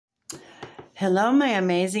Hello, my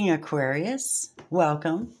amazing Aquarius.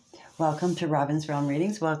 Welcome. Welcome to Robin's Realm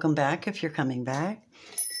Readings. Welcome back if you're coming back.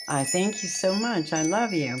 I thank you so much. I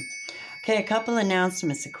love you. Okay, a couple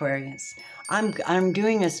announcements, Aquarius. I'm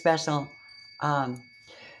doing a special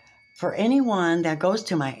for anyone that goes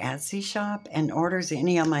to my Etsy shop and orders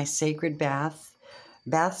any of my sacred bath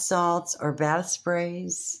salts or bath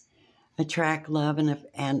sprays. Attract love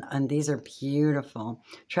and these are beautiful.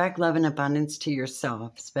 Attract love and abundance to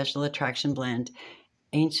yourself. Special attraction blend.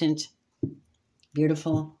 Ancient,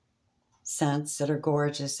 beautiful scents that are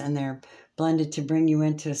gorgeous, and they're blended to bring you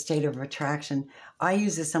into a state of attraction. I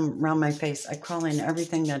use this around my face. I call in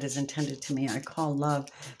everything that is intended to me. I call love,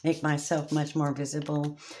 make myself much more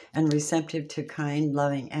visible and receptive to kind,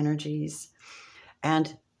 loving energies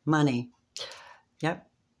and money. Yep.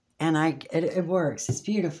 And it works. It's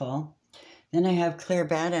beautiful. Then I have clear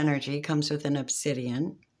bad energy, comes with an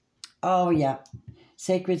obsidian. Oh, yeah.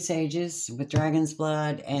 Sacred sages with dragon's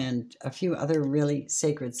blood and a few other really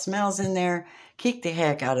sacred smells in there. Kick the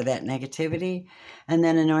heck out of that negativity. And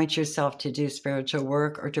then anoint yourself to do spiritual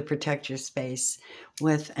work or to protect your space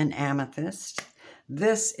with an amethyst.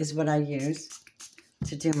 This is what I use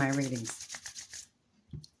to do my readings.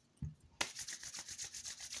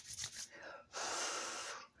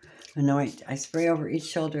 Anoint. I spray over each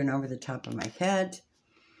shoulder and over the top of my head.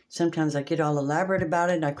 Sometimes I get all elaborate about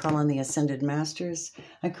it. I call on the Ascended Masters.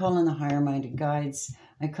 I call on the higher-minded guides.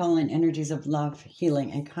 I call in energies of love,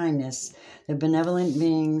 healing, and kindness, the benevolent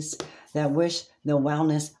beings that wish the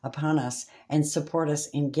wellness upon us and support us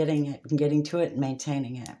in getting it, and getting to it, and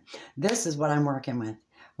maintaining it. This is what I'm working with.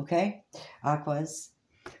 Okay? Aquas,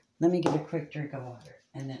 let me get a quick drink of water,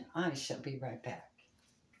 and then I shall be right back.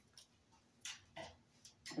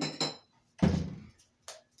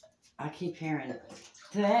 I keep hearing,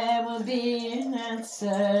 there will be an answer,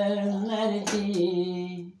 let it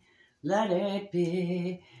be, let it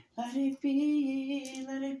be, let it be,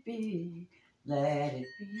 let it be, let it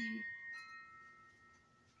be.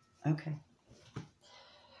 Okay.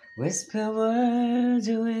 Whisper words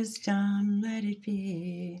of wisdom, let it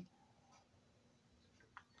be.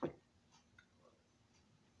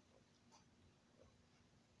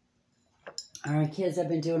 All right, kids, I've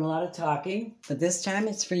been doing a lot of talking, but this time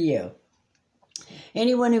it's for you.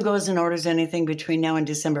 Anyone who goes and orders anything between now and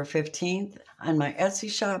December 15th on my Etsy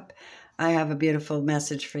shop, I have a beautiful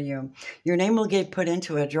message for you. Your name will get put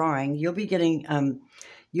into a drawing. You'll be getting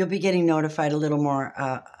notified a little more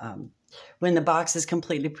when the box is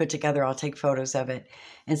completely put together. I'll take photos of it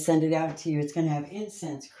and send it out to you. It's going to have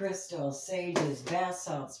incense, crystals, sages, bath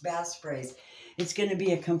salts, bath sprays. It's going to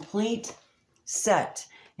be a complete set.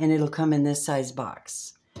 And it'll come in this size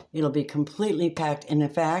box. It'll be completely packed. And in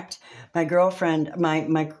fact, my girlfriend,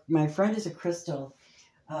 my friend is a crystal.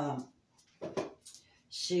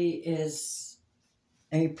 She is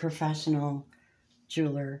a professional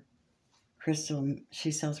jeweler, crystal.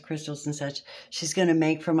 She sells crystals and such. She's going to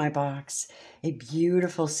make for my box a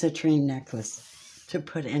beautiful citrine necklace to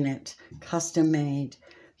put in it, custom made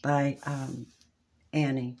by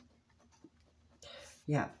Annie.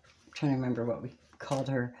 Yeah, I'm trying to remember what we called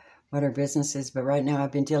her, what her business is, but right now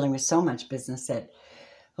I've been dealing with so much business that,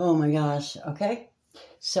 oh my gosh, okay?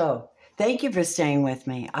 So, thank you for staying with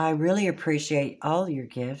me. I really appreciate all your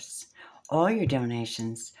gifts, all your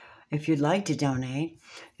donations. If you'd like to donate,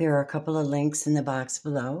 there are a couple of links in the box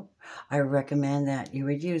below. I recommend that you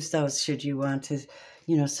would use those should you want to,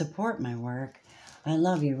 support my work. I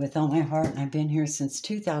love you with all my heart, and I've been here since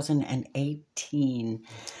 2018.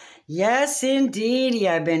 Yes, indeed.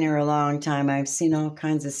 I've been here a long time. I've seen all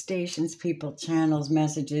kinds of stations, people, channels,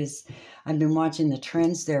 messages. I've been watching the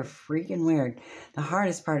trends. They're freaking weird. The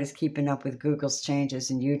hardest part is keeping up with Google's changes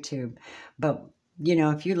and YouTube. But,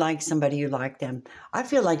 if you like somebody, you like them. I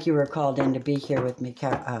feel like you were called in to be here with me,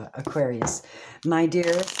 Aquarius. My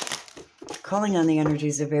dear, calling on the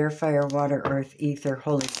energies of air, fire, water, earth, ether,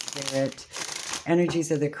 Holy Spirit,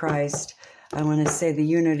 energies of the Christ. I want to say the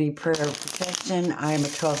unity prayer of protection. I am a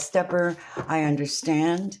 12-stepper. I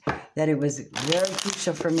understand that it was very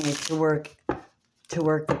crucial for me to work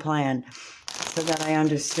the plan so that I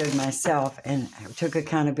understood myself and took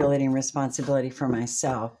accountability and responsibility for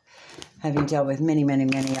myself. Having dealt with many, many,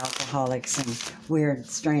 many alcoholics and weird,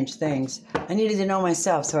 strange things, I needed to know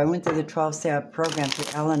myself, so I went through the 12-step program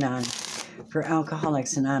through Al-Anon for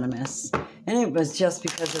Alcoholics Anonymous. And it was just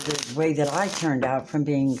because of the way that I turned out from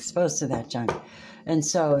being exposed to that junk. And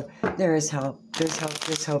so there is help. There's hope.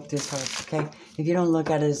 There's hope. There's hope. Okay? If you don't look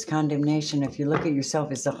at it as condemnation, if you look at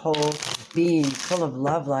yourself as a whole being, full of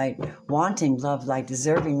love light, wanting love light,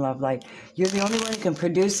 deserving love light. You're the only one who can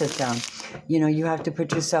produce it, though. You know, you have to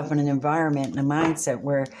put yourself in an environment and a mindset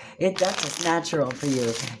where that's just natural for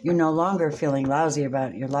you. You're no longer feeling lousy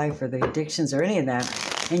about your life or the addictions or any of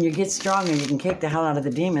that. And you get stronger. You can kick the hell out of the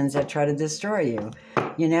demons that try to destroy you.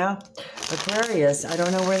 You know? Aquarius, I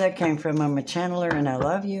don't know where that came from. I'm a channeler and I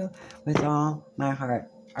love you with all my heart.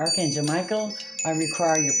 Archangel Michael, I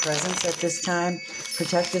require your presence at this time.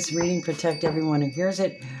 Protect this reading. Protect everyone who hears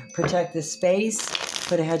it. Protect this space.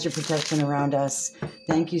 Put a hedge of protection around us.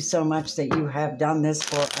 Thank you so much that you have done this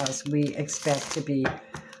for us. We expect to be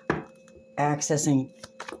accessing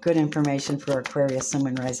good information for Aquarius, Sun,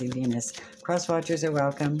 Moon, Rising, Venus. Cross watchers are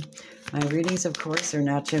welcome. My readings, of course, are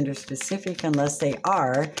not gender specific unless they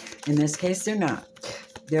are. In this case, they're not.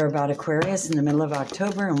 They're about Aquarius in the middle of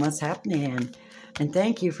October and what's happening. And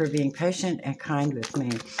thank you for being patient and kind with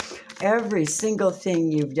me. Every single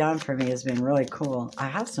thing you've done for me has been really cool. I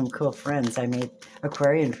have some cool friends. I made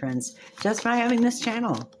Aquarian friends just by having this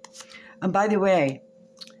channel. And by the way,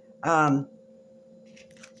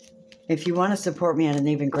 if you want to support me at an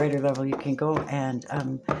even greater level, you can go and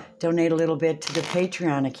donate a little bit to the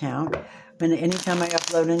Patreon account. But anytime I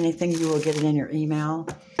upload anything, you will get it in your email.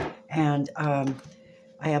 And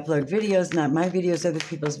I upload videos, not my videos, other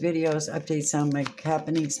people's videos, updates on my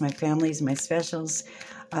happenings, my families, my specials,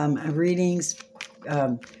 readings,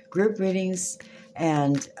 group readings,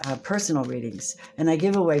 and personal readings. And I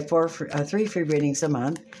give away 3 free readings a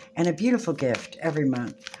month and a beautiful gift every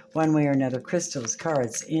month, one way or another: crystals,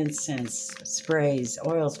 cards, incense, sprays,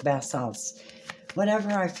 oils, bath salts.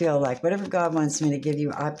 Whatever I feel like, whatever God wants me to give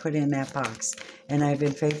you, I put in that box. And I've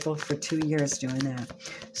been faithful for 2 years doing that.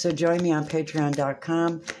 So join me on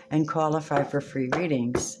patreon.com and qualify for free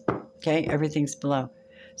readings. Okay, everything's below.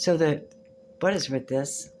 So what is with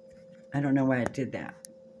this? I don't know why I did that.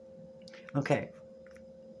 Okay,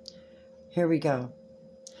 here we go.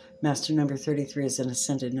 Master number 33 is an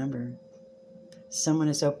ascended number. Someone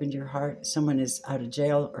has opened your heart, someone is out of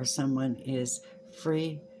jail, or someone is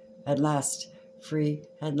free at last. Free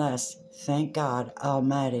at last. Thank God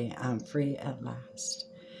Almighty, I'm free at last.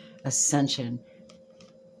 Ascension.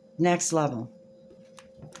 Next level.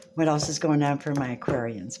 What else is going on for my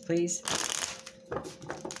Aquarians, please?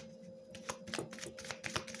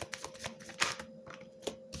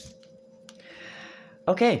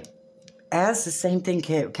 Okay. As the same thing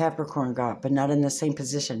Capricorn got, but not in the same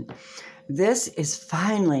position. This is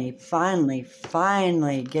finally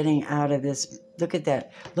getting out of this. Look at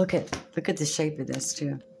that. Look at the shape of this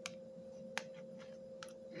too.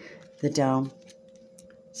 The dome.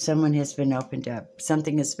 Someone has been opened up.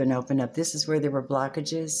 Something has been opened up. This is where there were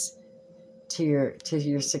blockages to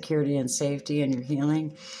your security and safety and your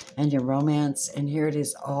healing and your romance. And here it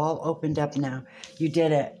is, all opened up now. You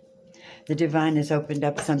did it. The divine has opened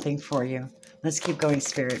up something for you. Let's keep going,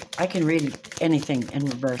 Spirit. I can read anything in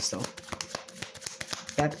reversal.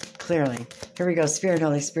 Yep, clearly. Here we go. Spirit,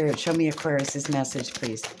 Holy Spirit, show me Aquarius' message,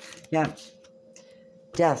 please. Yep.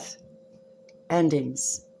 Death.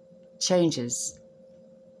 Endings. Changes.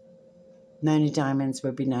 9 of Diamonds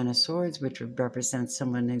would be 9 of Swords, which would represent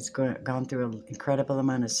someone who's gone through an incredible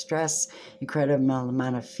amount of stress, incredible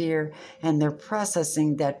amount of fear, and they're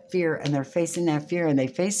processing that fear, and they're facing that fear, and they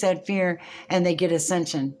face that fear, and they get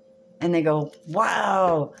ascension. And they go,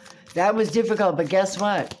 wow, that was difficult, but guess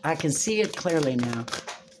what? I can see it clearly now.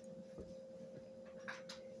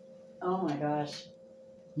 Oh my gosh.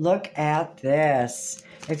 Look at this.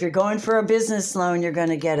 If you're going for a business loan, you're going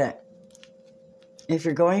to get it. If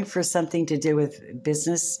you're going for something to do with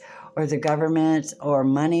business or the government or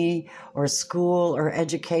money or school or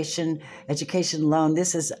education loan,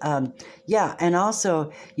 this is, yeah. And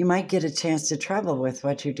also, you might get a chance to travel with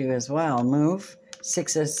what you do as well. Move.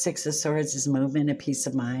 Six of Swords is movement, a peace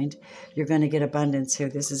of mind. You're going to get abundance here.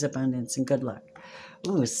 This is abundance and good luck.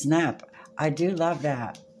 Ooh, snap. I do love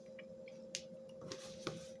that.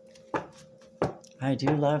 I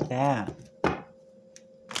do love that.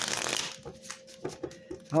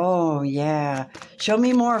 Oh, yeah. Show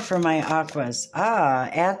me more for my aquas. Ah,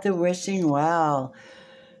 at the wishing well.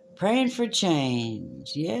 Praying for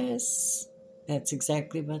change. Yes, that's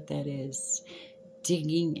exactly what that is.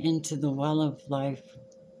 Digging into the well of life.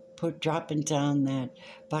 Dropping down that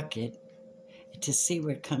bucket to see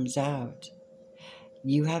what comes out.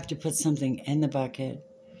 You have to put something in the bucket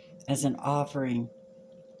as an offering.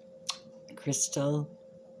 A crystal,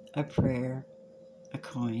 a prayer, a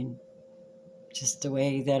coin. Just the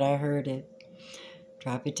way that I heard it.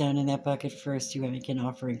 Drop it down in that bucket first. You make an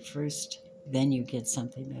offering first. Then you get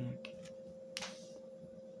something back.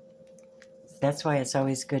 That's why it's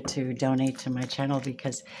always good to donate to my channel,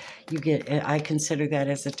 because you get, I consider that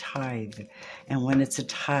as a tithe. And when it's a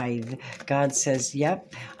tithe, God says,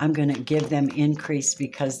 yep, I'm going to give them increase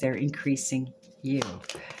because they're increasing you.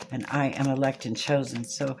 And I am elect and chosen.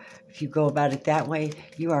 So if you go about it that way,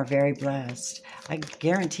 you are very blessed. I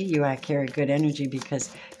guarantee you I carry good energy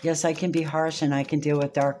because, yes, I can be harsh and I can deal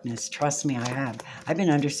with darkness. Trust me, I have. I've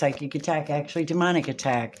been under psychic attack, actually demonic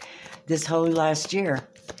attack, this whole last year.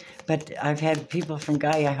 But I've had people from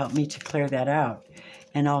Gaia help me to clear that out,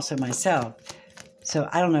 and also myself. So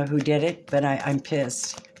I don't know who did it, but I'm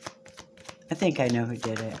pissed. I think I know who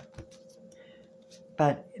did it.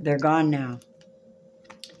 But they're gone now.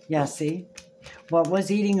 Yeah, see? What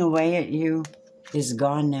was eating away at you is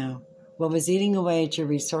gone now. What was eating away at your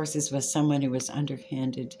resources was someone who was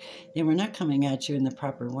underhanded. They were not coming at you in the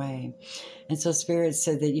proper way. And so Spirit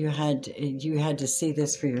said that you had to see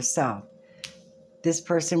this for yourself. This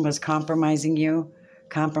person was compromising you,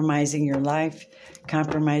 compromising your life,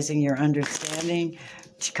 compromising your understanding,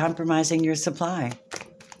 compromising your supply.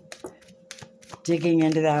 Digging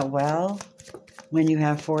into that well when you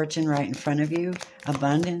have fortune right in front of you,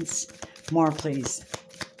 abundance, more please.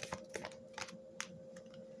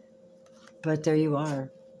 But there you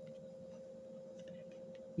are.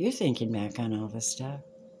 You're thinking back on all this stuff.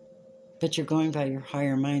 But you're going by your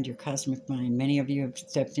higher mind, your cosmic mind. Many of you have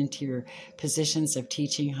stepped into your positions of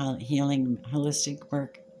teaching, healing, holistic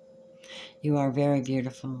work. You are very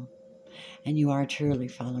beautiful. And you are truly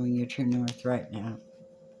following your true north right now.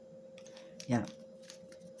 Yeah.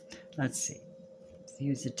 Let's see. Let's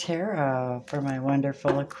use the tarot for my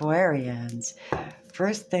wonderful Aquarians.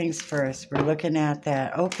 First things first, we're looking at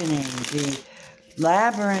that opening, the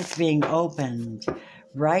labyrinth being opened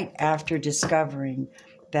right after discovering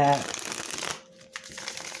that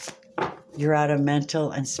you're out of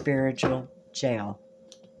mental and spiritual jail.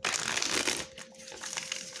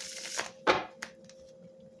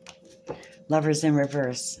 Lovers in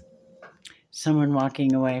reverse. Someone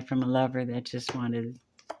walking away from a lover that just wanted,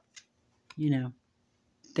 you know,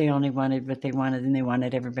 they only wanted what they wanted and they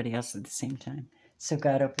wanted everybody else at the same time. So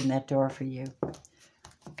God opened that door for you.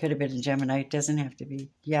 Could have been a Gemini. It doesn't have to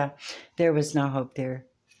be. Yeah, there was no hope there.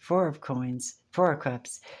 Four of coins, Four of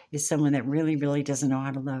Cups is someone that really, really doesn't know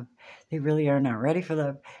how to love. They really are not ready for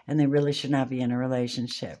love, and they really should not be in a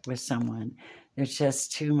relationship with someone. There's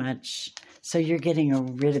just too much. So you're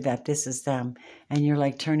getting rid of that. This is them. And you're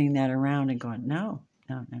like turning that around and going, no,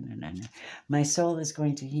 no, no, no, no, no. My soul is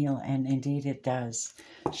going to heal, and indeed it does.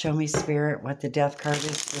 Show me, Spirit, what the Death card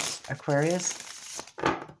is for Aquarius.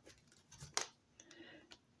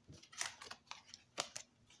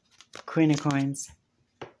 Queen of Coins.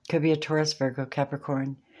 Could be a Taurus, Virgo,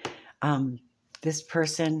 Capricorn. This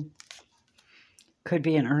person could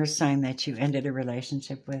be an earth sign that you ended a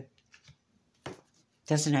relationship with.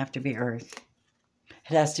 Doesn't have to be earth.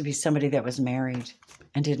 It has to be somebody that was married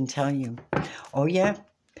and didn't tell you. Oh, yeah.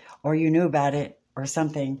 Or you knew about it or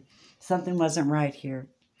something. Something wasn't right here.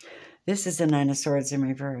 This is the Nine of Swords in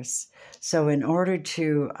reverse. So in order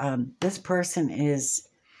to, this person is...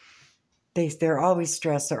 They're always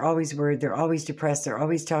stressed, they're always worried, they're always depressed, they're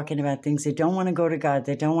always talking about things. They don't want to go to God.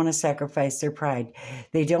 They don't want to sacrifice their pride.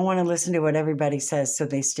 They don't want to listen to what everybody says, so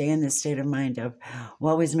they stay in this state of mind of,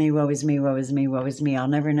 woe is me, woe is me, woe is me, woe is me. I'll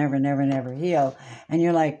never, never, never, never heal. And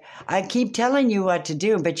you're like, I keep telling you what to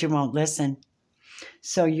do, but you won't listen.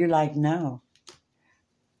 So you're like, no.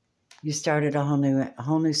 You started a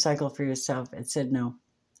whole new cycle for yourself and said, no,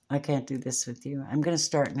 I can't do this with you. I'm going to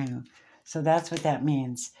start new. So that's what that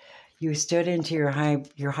means. You stood into your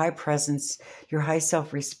high presence, your high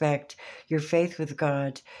self-respect, your faith with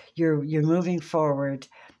God. You're moving forward,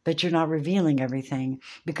 but you're not revealing everything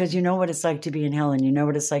because you know what it's like to be in hell, and you know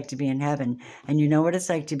what it's like to be in heaven, and you know what it's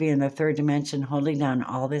like to be in the third dimension holding down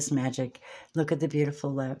all this magic. Look at the beautiful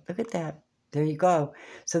love. Look at that. There you go.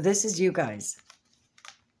 So this is you guys.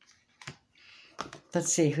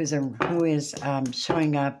 Let's see who is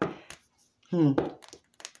showing up.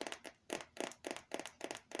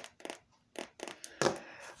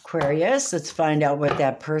 Aquarius, let's find out what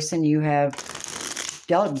that person you have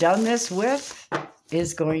done this with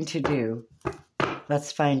is going to do.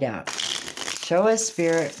 Let's find out. Show us,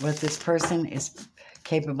 Spirit, what this person is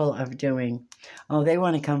capable of doing. Oh, they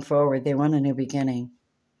want to come forward. They want a new beginning.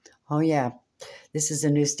 Oh, yeah. This is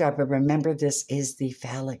a new start, but remember, this is the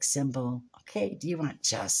phallic symbol. Okay, do you want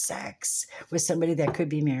just sex with somebody that could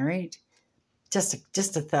be married? Just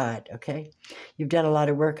a thought, okay? You've done a lot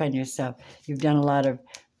of work on yourself. You've done a lot of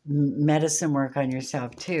medicine work on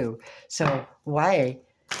yourself too. So why?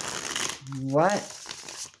 What?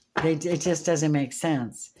 It just doesn't make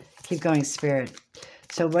sense. Keep going, Spirit.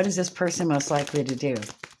 So what is this person most likely to do?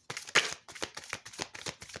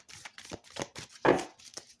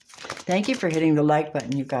 Thank you for hitting the like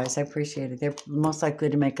button, you guys. I appreciate it. They're most likely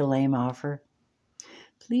to make a lame offer.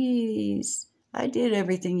 Please, I did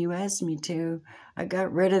everything you asked me to. I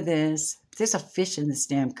got rid of this. There's a fish in this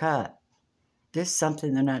damn cup. There's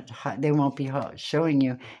something they won't be showing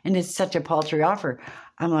you. And it's such a paltry offer.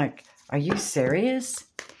 I'm like, are you serious?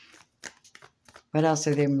 What else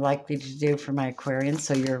are they likely to do for my Aquarians?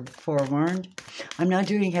 So you're forewarned. I'm not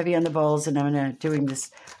doing heavy on the bowls, and I'm not doing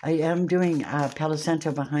this. I am doing Palo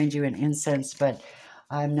Santo behind you and incense, but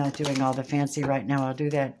I'm not doing all the fancy right now. I'll do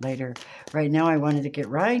that later. Right now, I wanted to get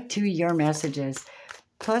right to your messages.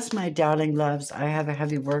 Plus, my darling loves, I have a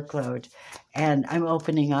heavy workload, and I'm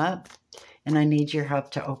opening up, and I need your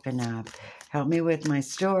help to open up. Help me with my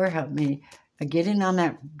store. Help me get in on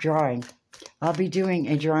that drawing. I'll be doing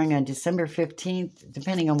a drawing on December 15th,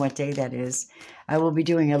 depending on what day that is. I will be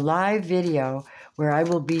doing a live video where I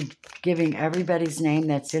will be giving everybody's name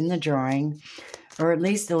that's in the drawing, or at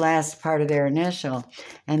least the last part of their initial.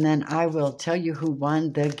 And then I will tell you who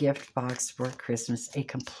won the gift box for Christmas. A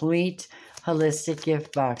complete holistic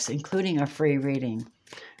gift box, including a free reading.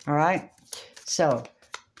 All right? So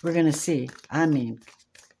we're going to see,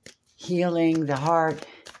 healing the heart,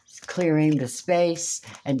 clearing the space,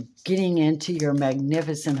 and getting into your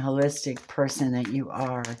magnificent holistic person that you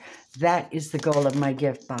are. That is the goal of my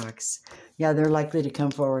gift box. Yeah, they're likely to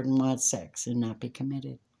come forward and want sex and not be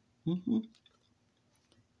committed.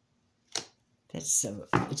 That's so,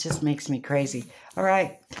 it just makes me crazy. All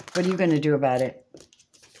right, what are you going to do about it?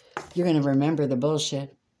 You're going to remember the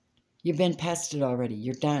bullshit. You've been past it already.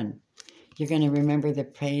 You're done. You're going to remember the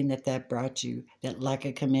pain that brought you, that lack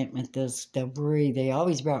of commitment, the worry. They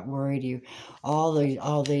always brought worry to you. All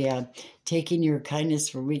the taking your kindness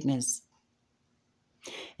for weakness.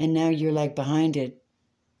 And now you're like behind it.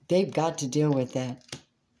 They've got to deal with that.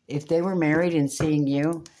 If they were married and seeing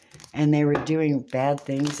you, and they were doing bad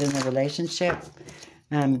things in the relationship,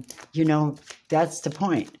 you know, that's the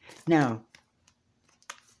point. Now,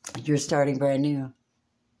 you're starting brand new.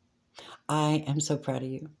 I am so proud of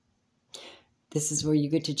you. This is where you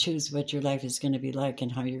get to choose what your life is going to be like and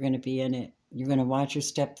how you're going to be in it. You're going to watch your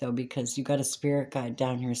step, though, because you got a spirit guide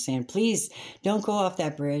down here saying, please, don't go off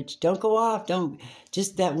that bridge. Don't go off.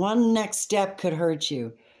 Just that one next step could hurt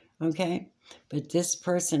you, okay? But this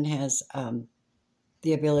person has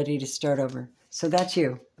the ability to start over. So that's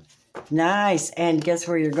you. Nice. And guess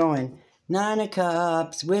where you're going? 9 of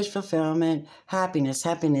Cups, wish fulfillment, happiness,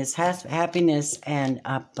 happiness, and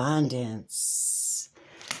abundance.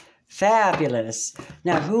 Fabulous.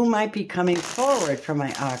 Now, who might be coming forward for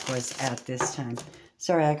my Aquas at this time?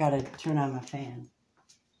 Sorry, I got to turn on my fan.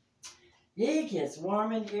 It gets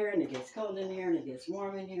warm in here, and it gets cold in here, and it gets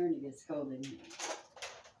warm in here, and it gets cold in here.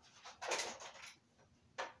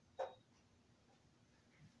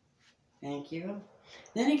 Thank you.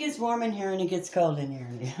 Then it gets warm in here, and it gets cold in here.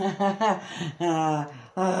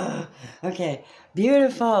 Okay.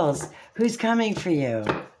 Beautifuls. Who's coming for you?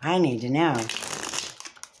 I need to know.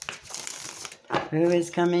 Who is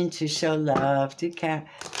coming to show love to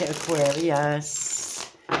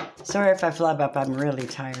Aquarius? Sorry if I flub up. I'm really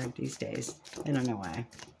tired these days. I don't know why.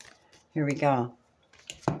 Here we go.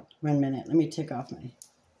 1 minute. Let me take off my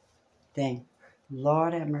thing.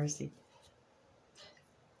 Lord have mercy.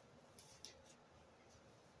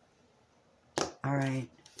 All right.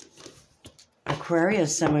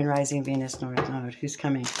 Aquarius, Sun, Moon, Rising, Venus, North Node. Who's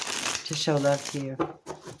coming to show love to you?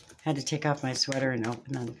 Had to take off my sweater and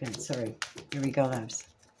open on the fan. Sorry. Here we go, loves.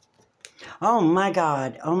 Oh, my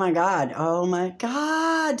God. Oh, my God. Oh, my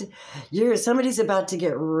God. Somebody's about to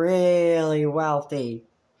get really wealthy.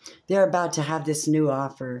 They're about to have this new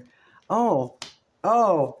offer. Oh,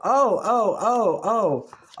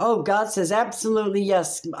 God says absolutely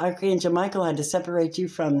yes. Archangel Michael had to separate you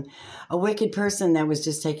from a wicked person that was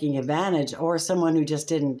just taking advantage, or someone who just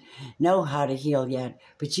didn't know how to heal yet.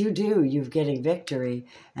 But you do. You're getting victory.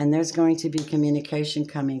 And there's going to be communication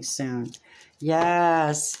coming soon.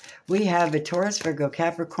 Yes. We have a Taurus, Virgo,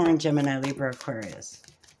 Capricorn, Gemini, Libra, Aquarius.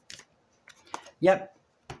 Yep.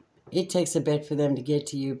 It takes a bit for them to get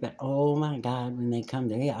to you, but oh my God, when they come,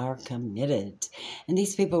 they are committed. And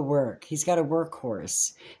these people work. He's got a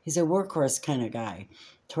workhorse. He's a workhorse kind of guy.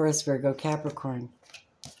 Taurus, Virgo, Capricorn.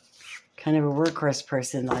 Kind of a workhorse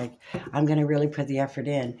person, like, I'm going to really put the effort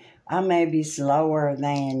in. I may be slower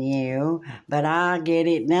than you, but I get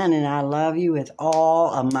it done, and I love you with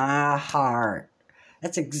all of my heart.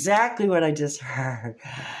 That's exactly what I just heard.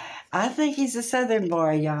 I think he's a Southern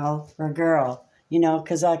boy, y'all, or girl. You know,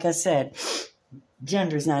 because like I said,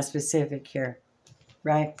 gender's not specific here,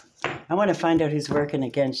 right? I want to find out who's working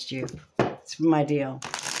against you. It's my deal.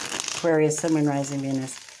 Aquarius, Sun, Moon, Rising,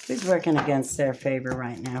 Venus. Who's working against their favor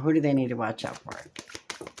right now? Who do they need to watch out for?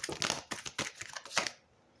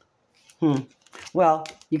 Well,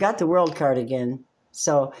 you got the World card again.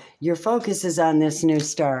 So your focus is on this new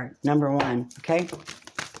start, number 1, okay?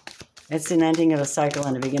 It's an ending of a cycle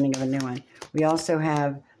and the beginning of a new one. We also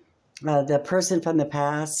have the person from the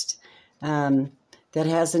past that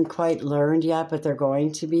hasn't quite learned yet, but they're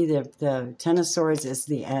going to be. The Ten of Swords is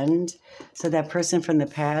the end. So that person from the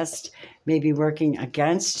past may be working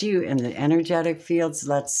against you in the energetic fields.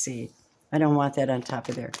 Let's see. I don't want that on top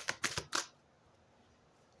of there.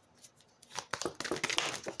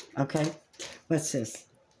 Okay, what's this?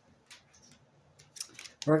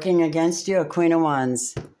 Working against you, a Queen of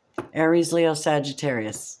Wands. Aries, Leo,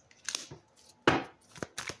 Sagittarius.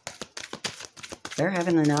 They're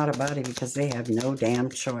having an out of body because they have no damn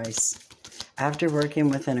choice. After working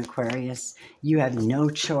with an Aquarius, you have no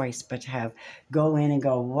choice but to go in and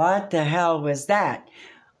go, what the hell was that?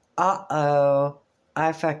 Uh-oh,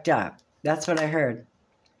 I fucked up. That's what I heard.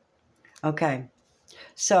 Okay,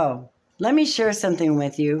 so let me share something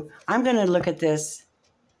with you. I'm going to look at this.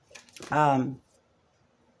 You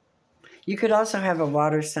could also have a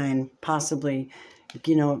water sign possibly,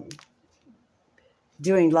 you know,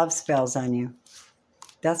 doing love spells on you.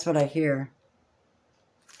 That's what I hear.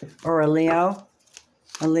 Or a Leo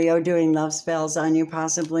doing love spells on you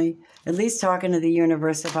possibly. At least talking to the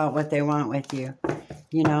universe about what they want with you.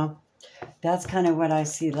 You know, that's kind of what I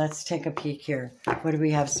see. Let's take a peek here. What do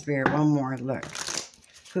we have, Spirit? One more look.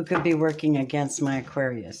 Who could be working against my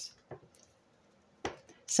Aquarius?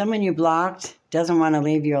 Someone you blocked doesn't want to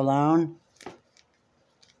leave you alone.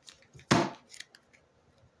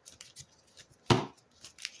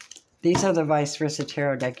 These are the vice versa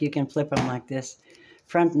tarot deck. You can flip them like this.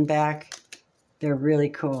 Front and back. They're really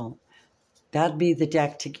cool. That'd be the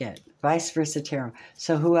deck to get. Vice versa tarot.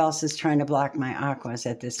 So who else is trying to block my aquas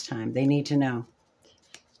at this time? They need to know.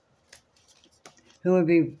 Who would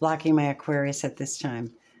be blocking my Aquarius at this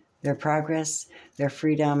time? Their progress, their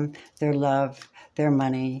freedom, their love, their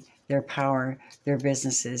money, their power, their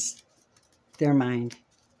businesses, their mind.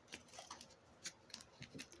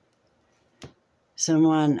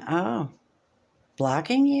 Someone,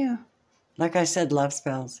 blocking you? Like I said, love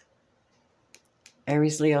spells.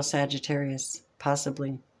 Aries, Leo, Sagittarius,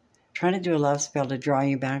 possibly. Trying to do a love spell to draw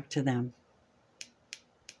you back to them.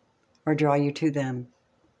 Or draw you to them.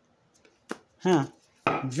 Huh.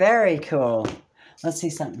 Very cool. Let's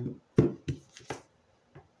see something.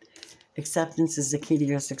 Acceptance is the key to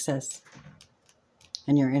your success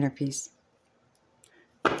and your inner peace.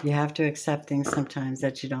 You have to accept things sometimes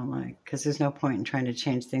that you don't like, because there's no point in trying to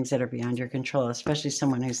change things that are beyond your control, especially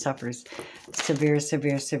someone who suffers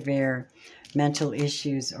severe mental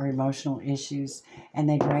issues or emotional issues, and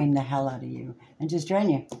they drain the hell out of you and just drain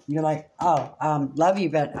you. You're like, love you,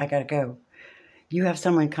 but I gotta go. You have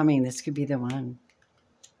someone coming. This could be the one.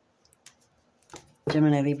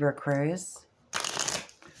 Gemini, Libra, Aquarius,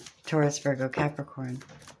 Taurus, Virgo, Capricorn.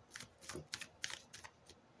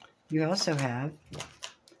 You also have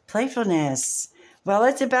playfulness. Well,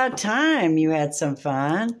 it's about time you had some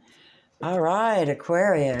fun. All right,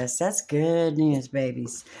 Aquarius. That's good news,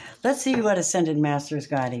 babies. Let's see what Ascended Master is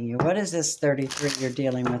guiding you. What is this 33 you're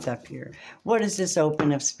dealing with up here? What is this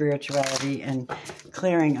open of spirituality and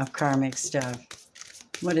clearing of karmic stuff?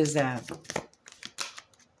 What is that?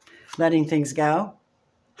 Letting things go?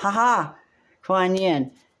 Ha-ha! Kuan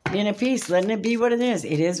Yin. Being at peace, letting it be what it is.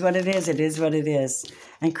 It is what it is. It is what it is.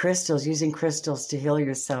 And crystals, using crystals to heal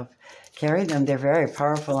yourself. Carry them. They're very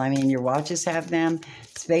powerful. I mean, your watches have them.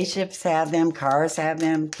 Spaceships have them. Cars have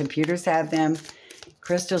them. Computers have them.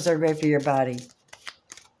 Crystals are great for your body.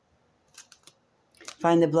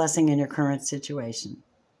 Find the blessing in your current situation.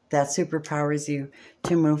 That superpowers you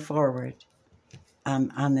to move forward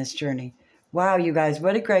on this journey. Wow, you guys,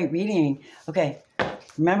 what a great reading. Okay,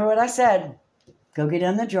 remember what I said. Go get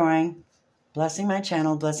on the drawing. Blessing my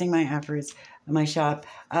channel, blessing my efforts, my shop,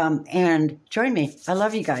 and join me. I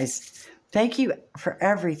love you guys. Thank you for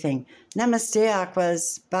everything. Namaste,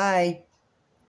 Aquas. Bye.